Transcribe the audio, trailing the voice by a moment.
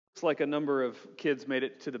Looks like a number of kids made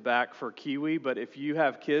it to the back for Kiwi, but if you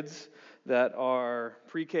have kids that are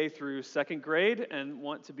pre-K through second grade and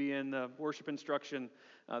want to be in the worship instruction,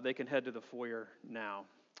 they can head to the foyer now.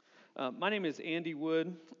 My name is Andy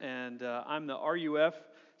Wood, and I'm the RUF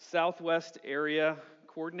Southwest Area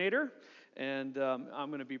Coordinator, and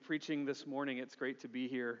I'm going to be preaching this morning. It's great to be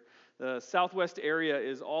here. The Southwest area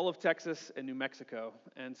is all of Texas and New Mexico,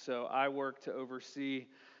 and so I work to oversee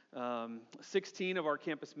 16 of our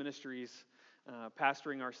campus ministries,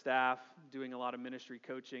 pastoring our staff, doing a lot of ministry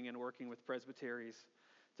coaching and working with presbyteries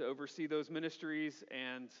to oversee those ministries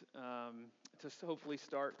and to hopefully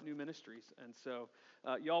start new ministries. And so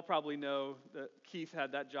y'all probably know that Keith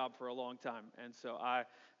had that job for a long time. And so I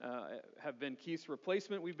have been Keith's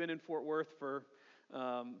replacement. We've been in Fort Worth for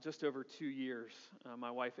just over 2 years.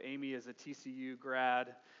 My wife Amy is a TCU grad,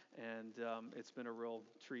 and it's been a real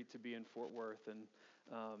treat to be in Fort Worth. And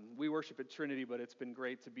we worship at Trinity, but it's been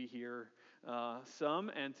great to be here some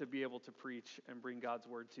and to be able to preach and bring God's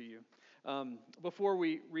word to you. Before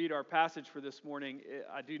we read our passage for this morning,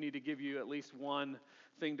 I do need to give you at least one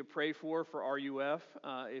thing to pray for RUF,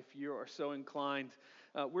 if you are so inclined.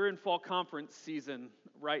 We're in fall conference season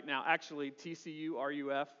right now. Actually, TCU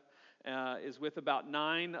RUF is with about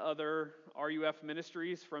 9 other RUF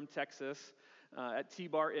ministries from Texas at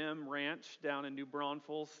T-Bar M Ranch down in New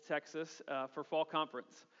Braunfels, Texas, for fall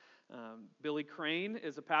conference. Billy Crane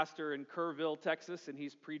is a pastor in Kerrville, Texas, and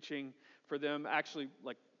he's preaching for them actually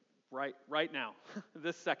like right now,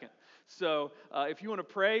 this second. So if you want to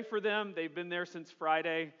pray for them, they've been there since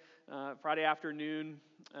Friday afternoon.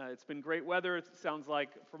 It's been great weather. It sounds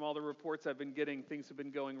like from all the reports I've been getting, things have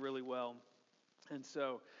been going really well. And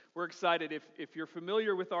so we're excited. If you're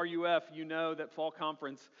familiar with RUF, you know that fall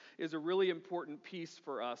conference is a really important piece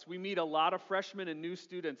for us. We meet a lot of freshmen and new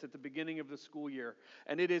students at the beginning of the school year,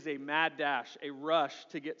 and it is a mad dash, a rush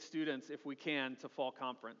to get students, if we can, to fall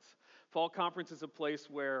conference. Fall conference is a place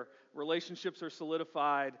where relationships are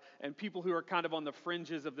solidified and people who are kind of on the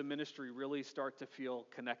fringes of the ministry really start to feel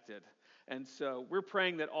connected. And so we're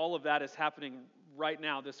praying that all of that is happening right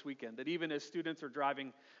now this weekend, that even as students are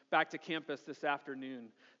driving back to campus this afternoon,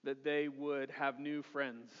 that they would have new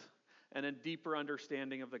friends and a deeper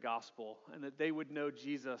understanding of the gospel, and that they would know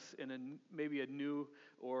Jesus in maybe a new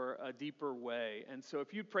or a deeper way. And so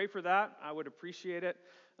if you'd pray for that, I would appreciate it.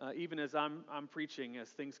 Even as I'm preaching, as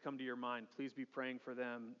things come to your mind, please be praying for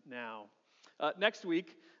them now. Next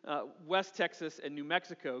week, West Texas and New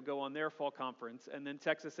Mexico go on their fall conference, and then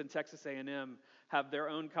Texas and Texas A&M have their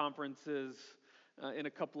own conferences in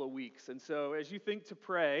a couple of weeks. And so as you think to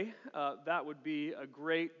pray, that would be a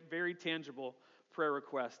great, very tangible prayer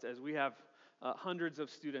request as we have hundreds of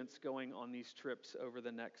students going on these trips over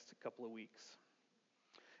the next couple of weeks.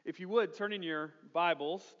 If you would, turn in your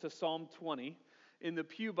Bibles to Psalm 20. In the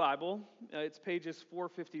Pew Bible, it's pages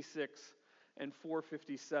 456 and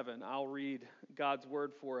 457. I'll read God's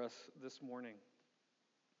word for us this morning.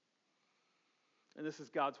 And this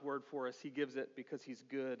is God's word for us. He gives it because He's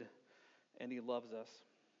good and He loves us.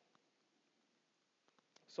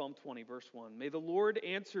 Psalm 20, verse 1. May the Lord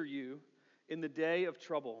answer you in the day of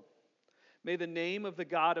trouble. May the name of the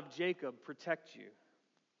God of Jacob protect you.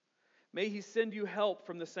 May He send you help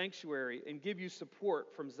from the sanctuary and give you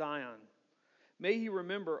support from Zion. May He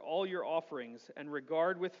remember all your offerings and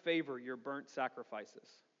regard with favor your burnt sacrifices.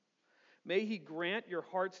 May He grant your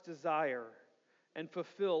heart's desire and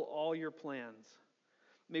fulfill all your plans.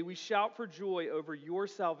 May we shout for joy over your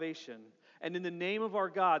salvation, and in the name of our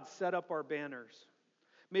God set up our banners.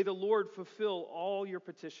 May the Lord fulfill all your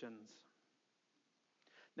petitions.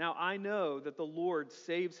 Now I know that the Lord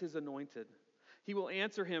saves His anointed. He will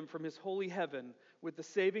answer him from His holy heaven with the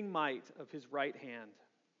saving might of His right hand.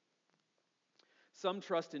 Some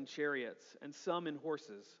trust in chariots and some in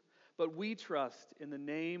horses, but we trust in the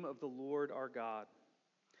name of the Lord our God.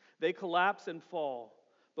 They collapse and fall,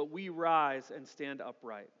 but we rise and stand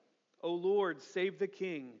upright. O Lord, save the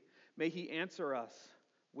King. May He answer us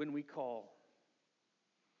when we call.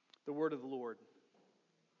 The word of the Lord.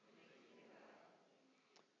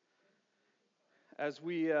 As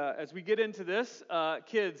we get into this,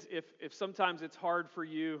 kids, if sometimes it's hard for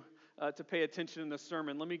you to pay attention in the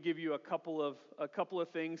sermon, let me give you a couple of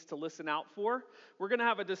things to listen out for. We're going to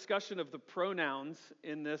have a discussion of the pronouns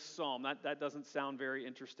in this psalm. That doesn't sound very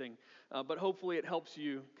interesting, but hopefully it helps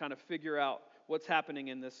you kind of figure out what's happening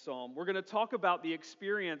in this psalm. We're going to talk about the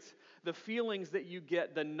experience, the feelings that you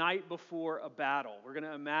get the night before a battle. We're going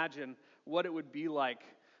to imagine what it would be like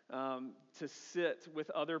to sit with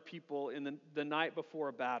other people in the night before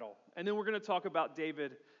a battle. And then we're going to talk about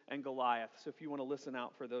David and Goliath. So if you want to listen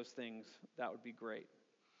out for those things, that would be great.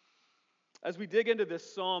 As we dig into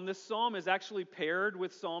this psalm is actually paired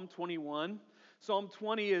with Psalm 21. Psalm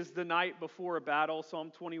 20 is the night before a battle. Psalm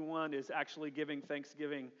 21 is actually giving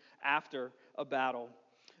thanksgiving after a battle.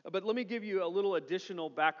 But let me give you a little additional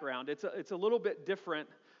background. It's a little bit different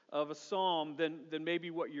of a psalm than maybe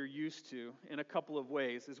what you're used to in a couple of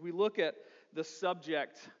ways. As we look at the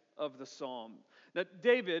subject of the psalm. Now,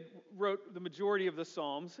 David wrote the majority of the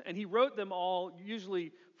psalms, and he wrote them all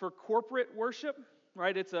usually for corporate worship.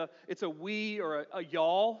 Right, it's a we or a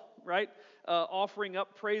y'all, right? Offering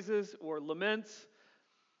up praises or laments.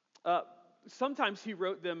 Sometimes he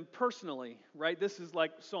wrote them personally, right? This is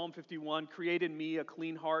like Psalm 51, create in me a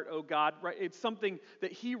clean heart, O God, right? It's something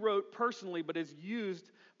that he wrote personally, but is used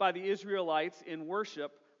by the Israelites in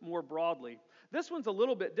worship more broadly. This one's a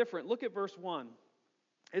little bit different. Look at verse 1.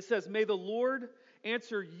 It says, may the Lord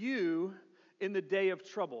answer you in the day of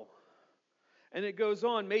trouble. And it goes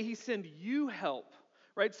on, may he send you help.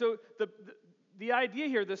 Right, so the idea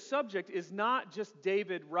here, the subject is not just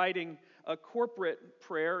David writing a corporate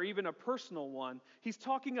prayer or even a personal one. He's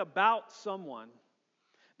talking about someone.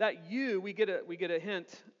 That you, we get a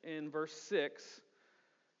hint in verse 6. It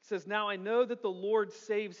says, now I know that the Lord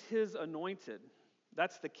saves his anointed.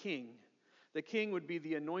 That's the king. The king would be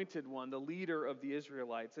the anointed one, the leader of the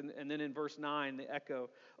Israelites. And then in verse 9, the echo,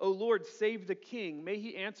 O Lord, save the king. May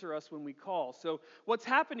he answer us when we call. So what's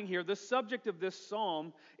happening here, the subject of this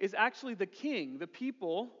psalm is actually the king. The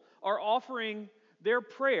people are offering their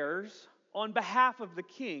prayers on behalf of the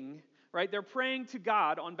king, right? They're praying to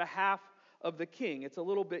God on behalf of the king. It's a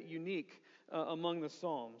little bit unique among the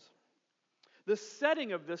psalms. The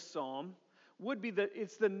setting of this psalm would be that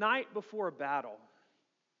it's the night before a battle.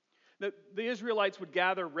 The Israelites would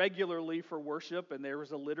gather regularly for worship, and there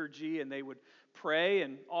was a liturgy, and they would pray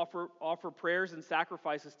and offer prayers and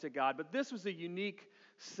sacrifices to God. But this was a unique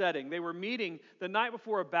setting. They were meeting the night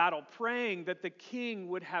before a battle, praying that the king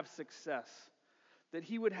would have success, that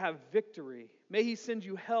he would have victory. May he send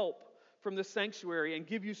you help from the sanctuary and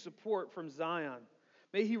give you support from Zion.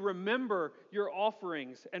 May he remember your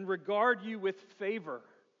offerings and regard you with favor.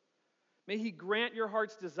 May he grant your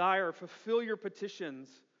heart's desire, fulfill your petitions.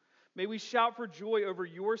 May we shout for joy over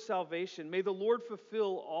your salvation. May the Lord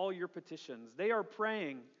fulfill all your petitions. They are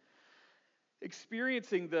praying,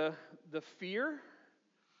 experiencing the fear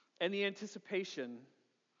and the anticipation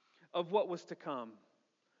of what was to come,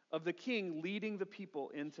 of the king leading the people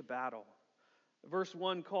into battle. Verse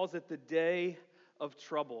 1 calls it the day of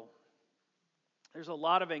trouble. There's a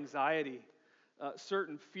lot of anxiety,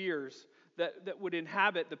 certain fears that would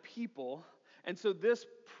inhabit the people. And so this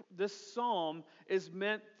psalm is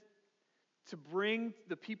meant to bring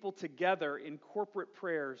the people together in corporate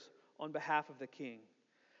prayers on behalf of the king.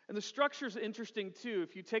 And the structure is interesting too.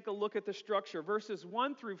 If you take a look at the structure, verses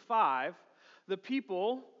 1 through 5, the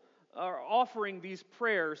people are offering these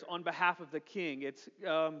prayers on behalf of the king. It's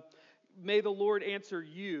may the Lord answer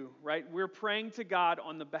you, right? We're praying to God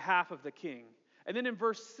on the behalf of the king. And then in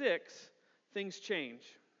verse 6, things change.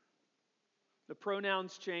 The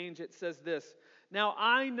pronouns change. It says this, now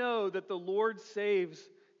I know that the Lord saves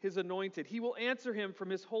his anointed. He will answer him from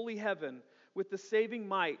his holy heaven with the saving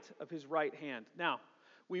might of his right hand. Now,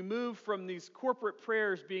 we move from these corporate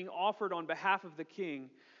prayers being offered on behalf of the king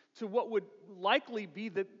to what would likely be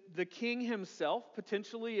the king himself.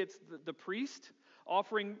 Potentially, it's the priest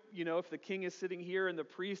offering, if the king is sitting here and the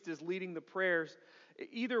priest is leading the prayers.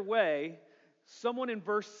 Either way, someone in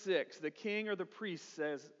verse 6, the king or the priest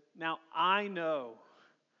says, now I know,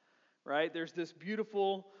 right? There's this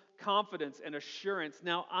beautiful confidence and assurance.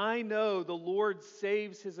 Now I know the Lord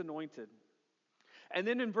saves his anointed. And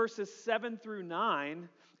then in verses 7 through 9,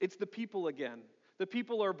 it's the people again. The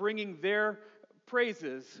people are bringing their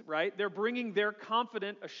praises, right? They're bringing their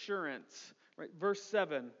confident assurance. Right? Verse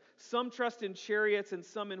 7, some trust in chariots and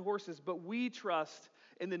some in horses, but we trust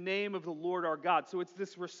in the name of the Lord our God. So it's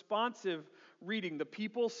this responsive reading. The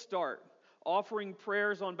people start offering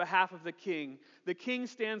prayers on behalf of the king. The king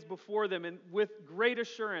stands before them and with great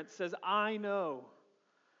assurance says, I know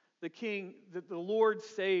the king, that the Lord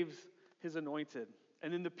saves his anointed.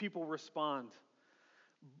 And then the people respond,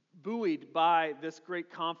 buoyed by this great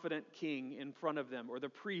confident king in front of them, or the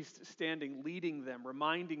priest standing, leading them,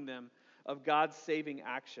 reminding them of God's saving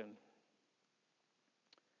action.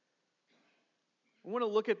 I want to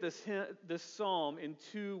look at this psalm in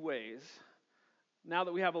two ways. Now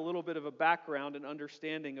that we have a little bit of a background and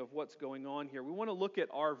understanding of what's going on here, we want to look at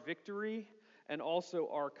our victory and also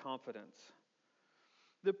our confidence.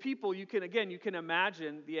 The people, you can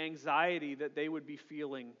imagine the anxiety that they would be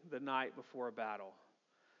feeling the night before a battle.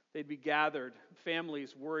 They'd be gathered,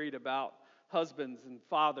 families worried about husbands and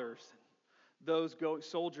fathers, those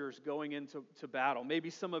soldiers going into battle. Maybe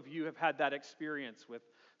some of you have had that experience with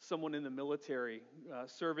someone in the military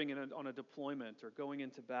serving on a deployment or going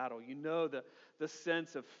into battle. You know the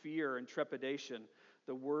sense of fear and trepidation,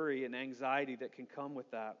 the worry and anxiety that can come with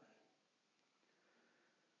that.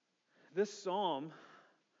 This psalm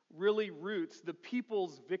really roots the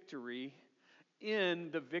people's victory in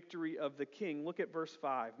the victory of the King. Look at verse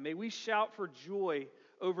 5. May we shout for joy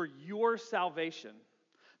over your salvation.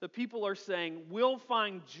 The people are saying, we'll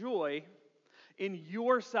find joy in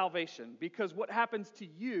your salvation because what happens to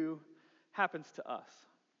you happens to us.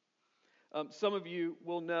 Some of you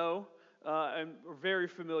will know and are very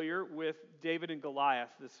familiar with David and Goliath.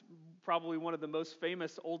 This is probably one of the most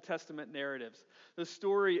famous Old Testament narratives. The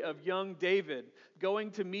story of young David going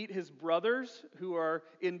to meet his brothers who are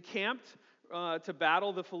encamped to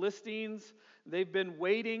battle the Philistines. They've been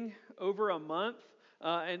waiting over a month,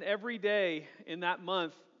 and every day in that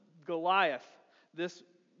month, Goliath, this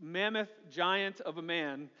mammoth giant of a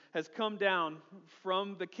man, has come down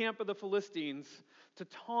from the camp of the Philistines to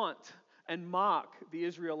taunt and mock the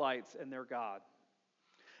Israelites and their God.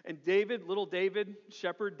 And David, little David,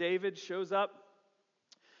 shepherd David, shows up,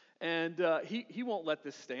 and he won't let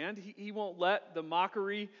this stand. He won't let the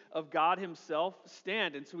mockery of God himself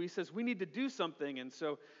stand. And so he says, we need to do something. And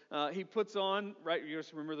so he puts on, right, you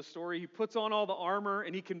just remember the story, he puts on all the armor,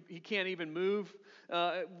 and he can't even move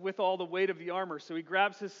with all the weight of the armor. So he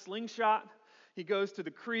grabs his slingshot, he goes to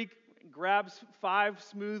the creek, grabs 5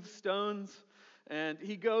 smooth stones, and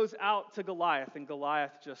he goes out to Goliath, and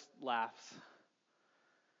Goliath just laughs.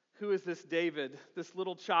 Who is this David, this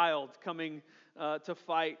little child coming to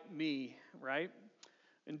fight me, right?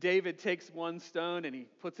 And David takes one stone and he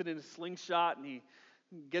puts it in a slingshot and he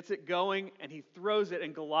gets it going and he throws it,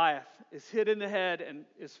 and Goliath is hit in the head and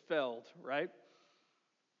is felled, right?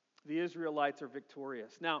 The Israelites are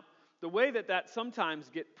victorious. Now, the way that sometimes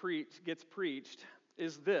gets preached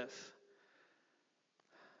is this: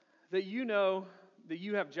 that you know that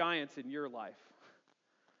you have giants in your life,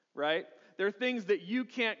 right? There are things that you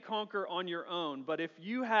can't conquer on your own, but if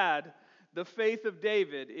you had the faith of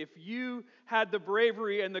David, if you had the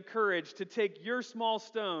bravery and the courage to take your small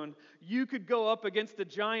stone, you could go up against the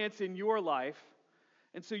giants in your life,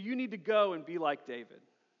 and so you need to go and be like David.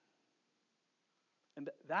 And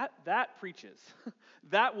that preaches.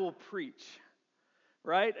 That will preach,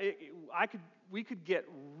 right? We could get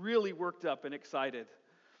really worked up and excited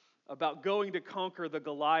about going to conquer the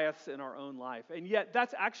Goliaths in our own life. And yet,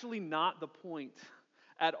 that's actually not the point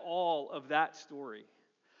at all of that story.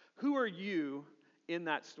 Who are you in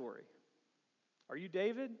that story? Are you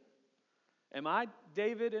David? Am I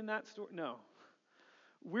David in that story? No.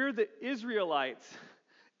 We're the Israelites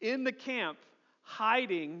in the camp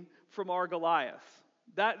hiding from our Goliath.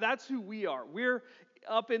 That's who we are. We're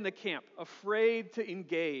up in the camp, afraid to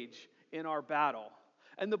engage in our battle.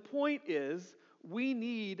 And the point is, we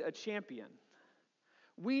need a champion.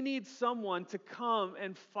 We need someone to come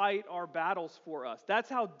and fight our battles for us. That's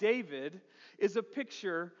how David is a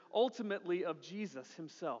picture, ultimately, of Jesus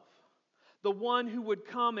himself. The one who would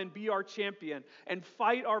come and be our champion and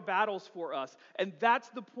fight our battles for us. And that's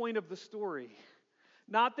the point of the story.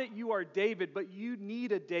 Not that you are David, but you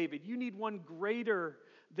need a David. You need one greater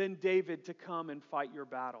than David to come and fight your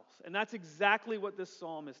battles. And that's exactly what this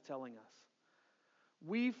psalm is telling us.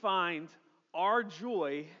 We find our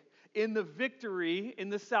joy in the victory, in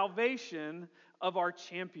the salvation of our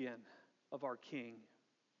champion, of our King.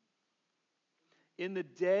 In the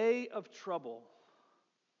day of trouble,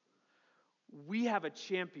 we have a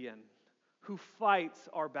champion who fights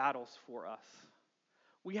our battles for us.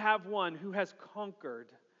 We have one who has conquered,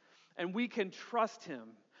 and we can trust him.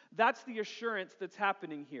 That's the assurance that's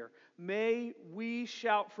happening here. May we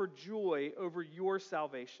shout for joy over your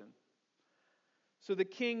salvation. So the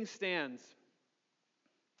king stands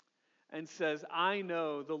and says, I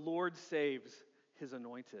know the Lord saves his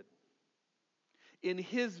anointed. In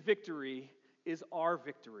his victory is our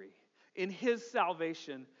victory. In his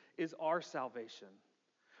salvation is our salvation.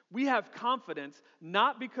 We have confidence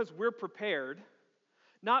not because we're prepared,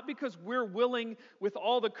 not because we're willing with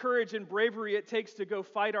all the courage and bravery it takes to go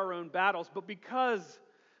fight our own battles, but because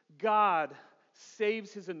God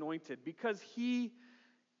saves his anointed, because he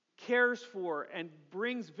cares for and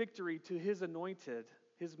brings victory to his anointed,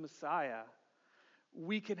 his Messiah,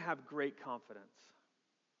 we can have great confidence.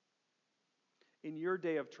 In your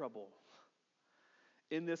day of trouble,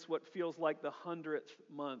 in this what feels like the 100th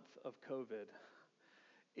month of COVID,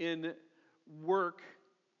 in work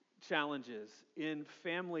challenges, in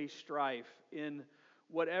family strife, in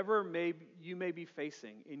whatever you may be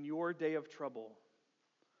facing, in your day of trouble,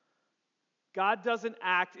 God doesn't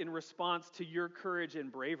act in response to your courage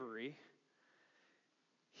and bravery.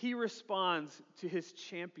 He responds to his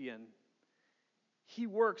champion. He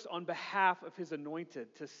works on behalf of his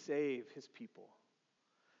anointed to save his people.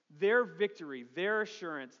 Their victory, their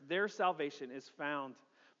assurance, their salvation is found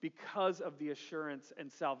because of the assurance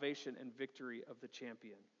and salvation and victory of the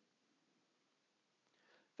champion.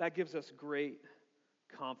 That gives us great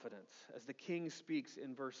confidence. As the king speaks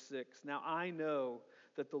in verse 6, "Now I know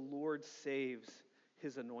that the Lord saves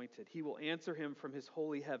his anointed. He will answer him from his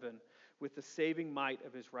holy heaven with the saving might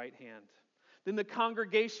of his right hand." Then the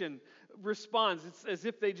congregation responds. It's as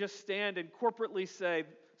if they just stand and corporately say,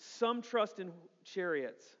 "Some trust in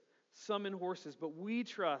chariots, some in horses, but we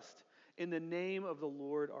trust in the name of the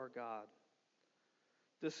Lord our God,"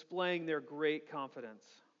 displaying their great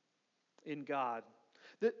confidence in God.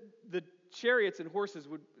 The chariots and horses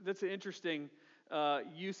that's an interesting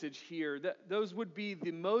usage here. Those would be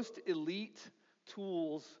the most elite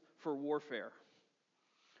tools for warfare.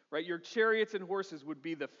 Right? Your chariots and horses would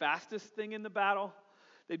be the fastest thing in the battle.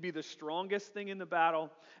 They'd be the strongest thing in the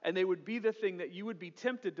battle. And they would be the thing that you would be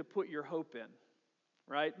tempted to put your hope in.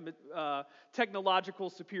 Right? Technological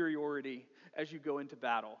superiority as you go into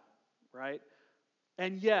battle. Right?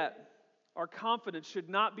 And yet, our confidence should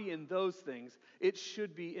not be in those things. It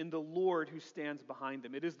should be in the Lord who stands behind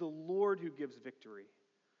them. It is the Lord who gives victory.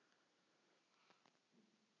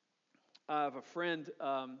 I have a friend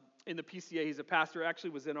in the PCA. He's a pastor.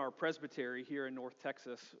 Actually was in our presbytery here in North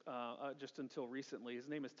Texas just until recently. His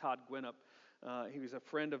name is Todd Gwinnett. He was a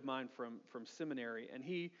friend of mine from seminary. And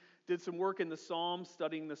he did some work in the Psalms,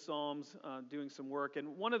 studying the Psalms, doing some work.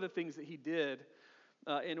 And one of the things that he did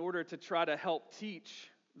in order to try to help teach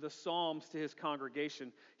the Psalms to his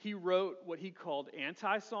congregation, he wrote what he called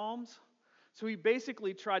anti-Psalms. So he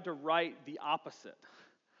basically tried to write the opposite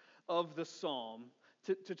of the Psalm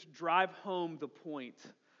to drive home the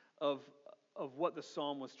point of what the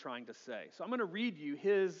Psalm was trying to say. So I'm going to read you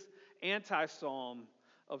his anti-Psalm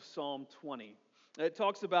of Psalm 20. It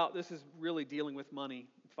talks about, this is really dealing with money,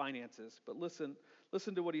 finances, but listen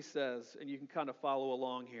to what he says, and you can kind of follow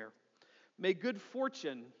along here. "May good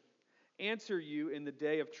fortune answer you in the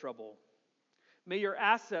day of trouble. May your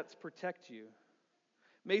assets protect you.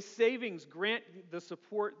 May savings grant the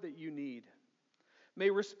support that you need. May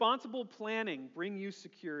responsible planning bring you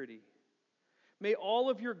security. May all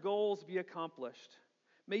of your goals be accomplished.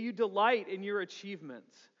 May you delight in your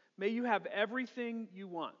achievements. May you have everything you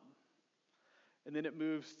want." And then it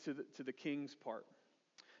moves to the king's part.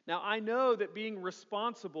 "Now I know that being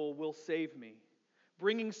responsible will save me,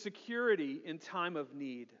 bringing security in time of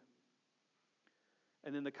need."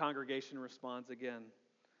 And then the congregation responds again.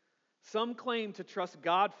 "Some claim to trust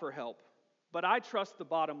God for help, but I trust the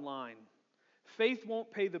bottom line. Faith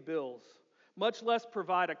won't pay the bills, much less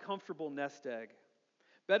provide a comfortable nest egg.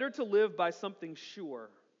 Better to live by something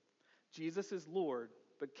sure. Jesus is Lord,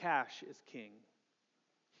 but cash is king."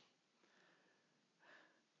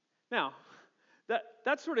 Now,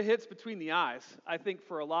 that sort of hits between the eyes, I think,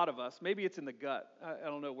 for a lot of us. Maybe it's in the gut. I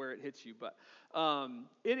don't know where it hits you, but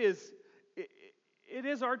it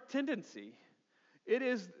is our tendency. It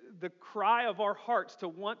is the cry of our hearts to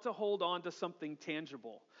want to hold on to something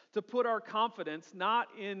tangible, to put our confidence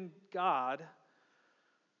not in God,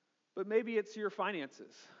 but maybe it's your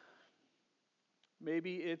finances.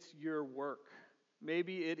 Maybe it's your work.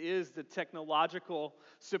 Maybe it is the technological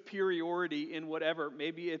superiority in whatever.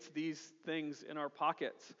 Maybe it's these things in our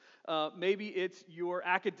pockets. Maybe it's your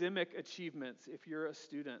academic achievements if you're a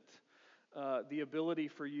student. The ability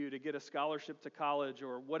for you to get a scholarship to college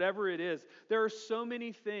or whatever it is. There are so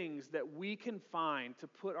many things that we can find to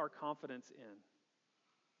put our confidence in.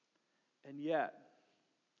 And yet,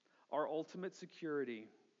 our ultimate security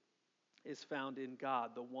is found in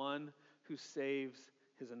God, the one who saves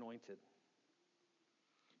his anointed.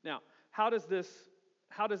 Now, how does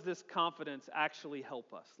this confidence actually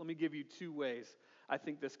help us? Let me give you two ways I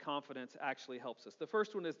think this confidence actually helps us. The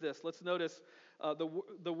first one is this. Let's notice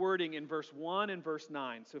the wording in verse 1 and verse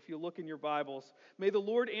 9. So if you look in your Bibles, "May the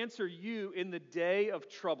Lord answer you in the day of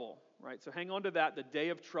trouble." Right? So hang on to that, the day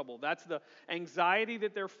of trouble. That's the anxiety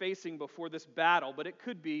that they're facing before this battle, but it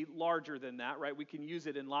could be larger than that, right? We can use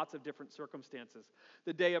it in lots of different circumstances.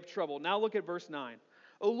 The day of trouble. Now look at verse 9.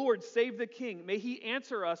 "O Lord, save the king. May he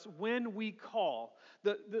answer us when we call."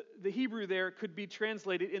 The Hebrew there could be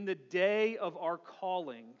translated in the day of our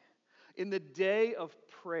calling, in the day of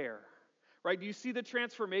prayer. Right? Do you see the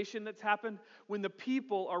transformation that's happened? When the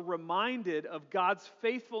people are reminded of God's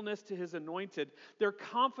faithfulness to his anointed, their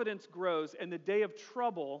confidence grows, and the day of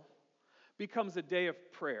trouble becomes a day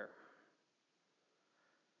of prayer.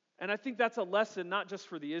 And I think that's a lesson not just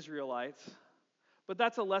for the Israelites, But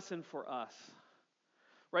that's a lesson for us,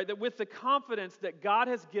 right? That with the confidence that God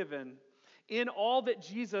has given in all that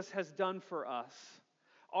Jesus has done for us,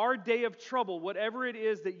 our day of trouble, whatever it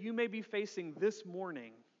is that you may be facing this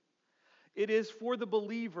morning, it is for the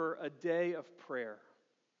believer a day of prayer.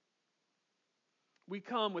 We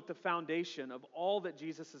come with the foundation of all that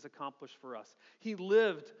Jesus has accomplished for us. He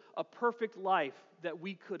lived a perfect life that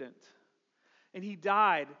we couldn't. And He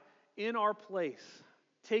died in our place,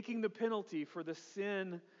 taking the penalty for the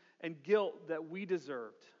sin and guilt that we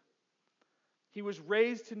deserved. He was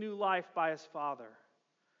raised to new life by His Father.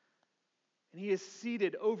 And He is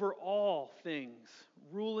seated over all things,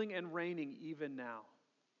 ruling and reigning even now.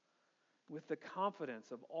 With the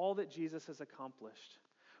confidence of all that Jesus has accomplished,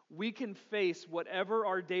 we can face whatever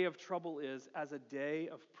our day of trouble is as a day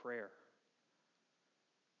of prayer.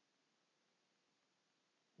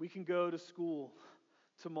 We can go to school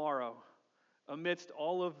tomorrow amidst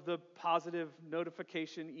all of the positive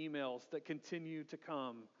notification emails that continue to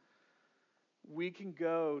come. We can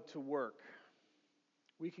go to work.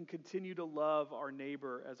 We can continue to love our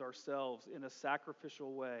neighbor as ourselves in a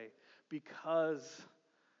sacrificial way because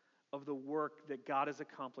of the work that God has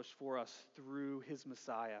accomplished for us through His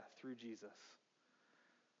Messiah, through Jesus.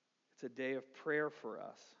 It's a day of prayer for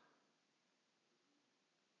us.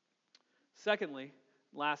 Secondly,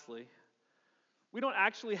 lastly, we don't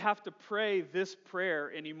actually have to pray this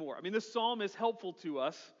prayer anymore. I mean, this psalm is helpful to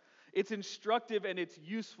us. It's instructive and it's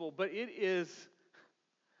useful, but it is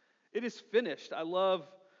finished. I love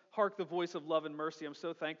Hark the Voice of Love and Mercy. I'm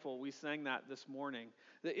so thankful we sang that this morning.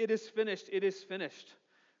 That it is finished,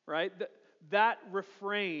 right? That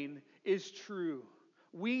refrain is true.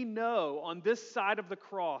 We know on this side of the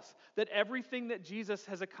cross that everything that Jesus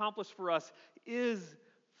has accomplished for us is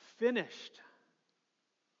finished.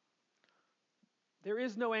 There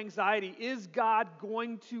is no anxiety. Is God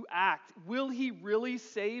going to act? Will He really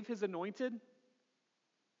save His anointed?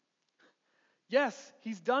 Yes,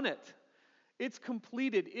 He's done it. It's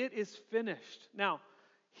completed. It is finished. Now,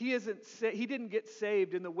 He didn't get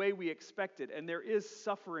saved in the way we expected, and there is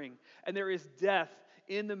suffering, and there is death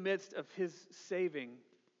in the midst of His saving.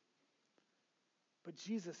 But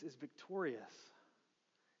Jesus is victorious.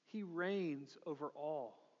 He reigns over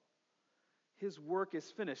all. His work is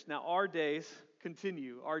finished. Now, our days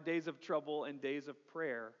continue, our days of trouble and days of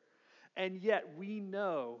prayer. And yet we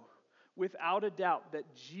know without a doubt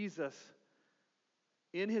that Jesus,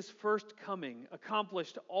 in His first coming,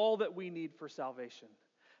 accomplished all that we need for salvation.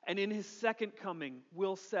 And in His second coming,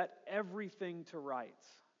 will set everything to rights.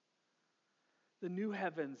 The new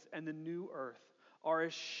heavens and the new earth are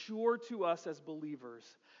as sure to us as believers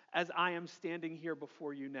as I am standing here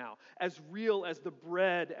before you now. As real as the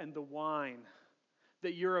bread and the wine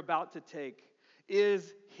that you're about to take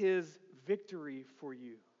is His victory for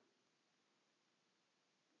you.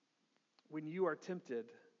 When you are tempted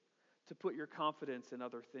to put your confidence in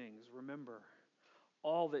other things, remember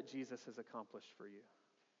all that Jesus has accomplished for you.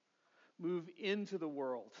 Move into the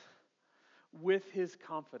world with His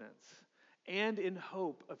confidence and in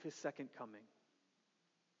hope of His second coming.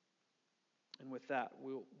 And with that,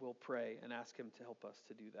 we'll pray and ask Him to help us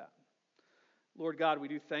to do that. Lord God, we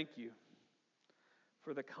do thank You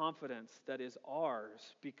for the confidence that is ours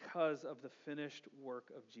because of the finished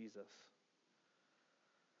work of Jesus.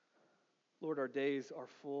 Lord, our days are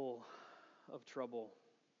full of trouble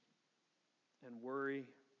and worry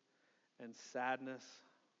and sadness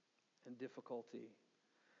and difficulty.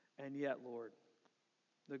 And yet, Lord,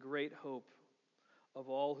 the great hope of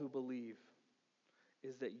all who believe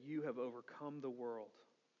is that You have overcome the world.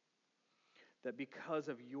 That because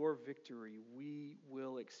of Your victory, we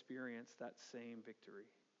will experience that same victory.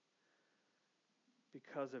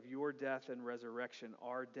 Because of Your death and resurrection,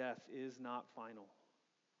 our death is not final.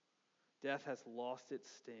 Death has lost its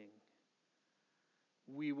sting.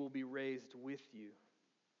 We will be raised with You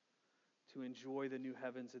to enjoy the new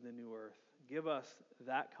heavens and the new earth. Give us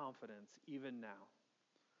that confidence even now,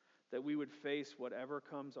 that we would face whatever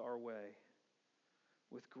comes our way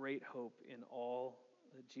with great hope in all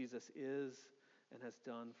that Jesus is and has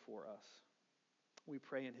done for us. We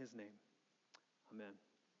pray in His name. Amen.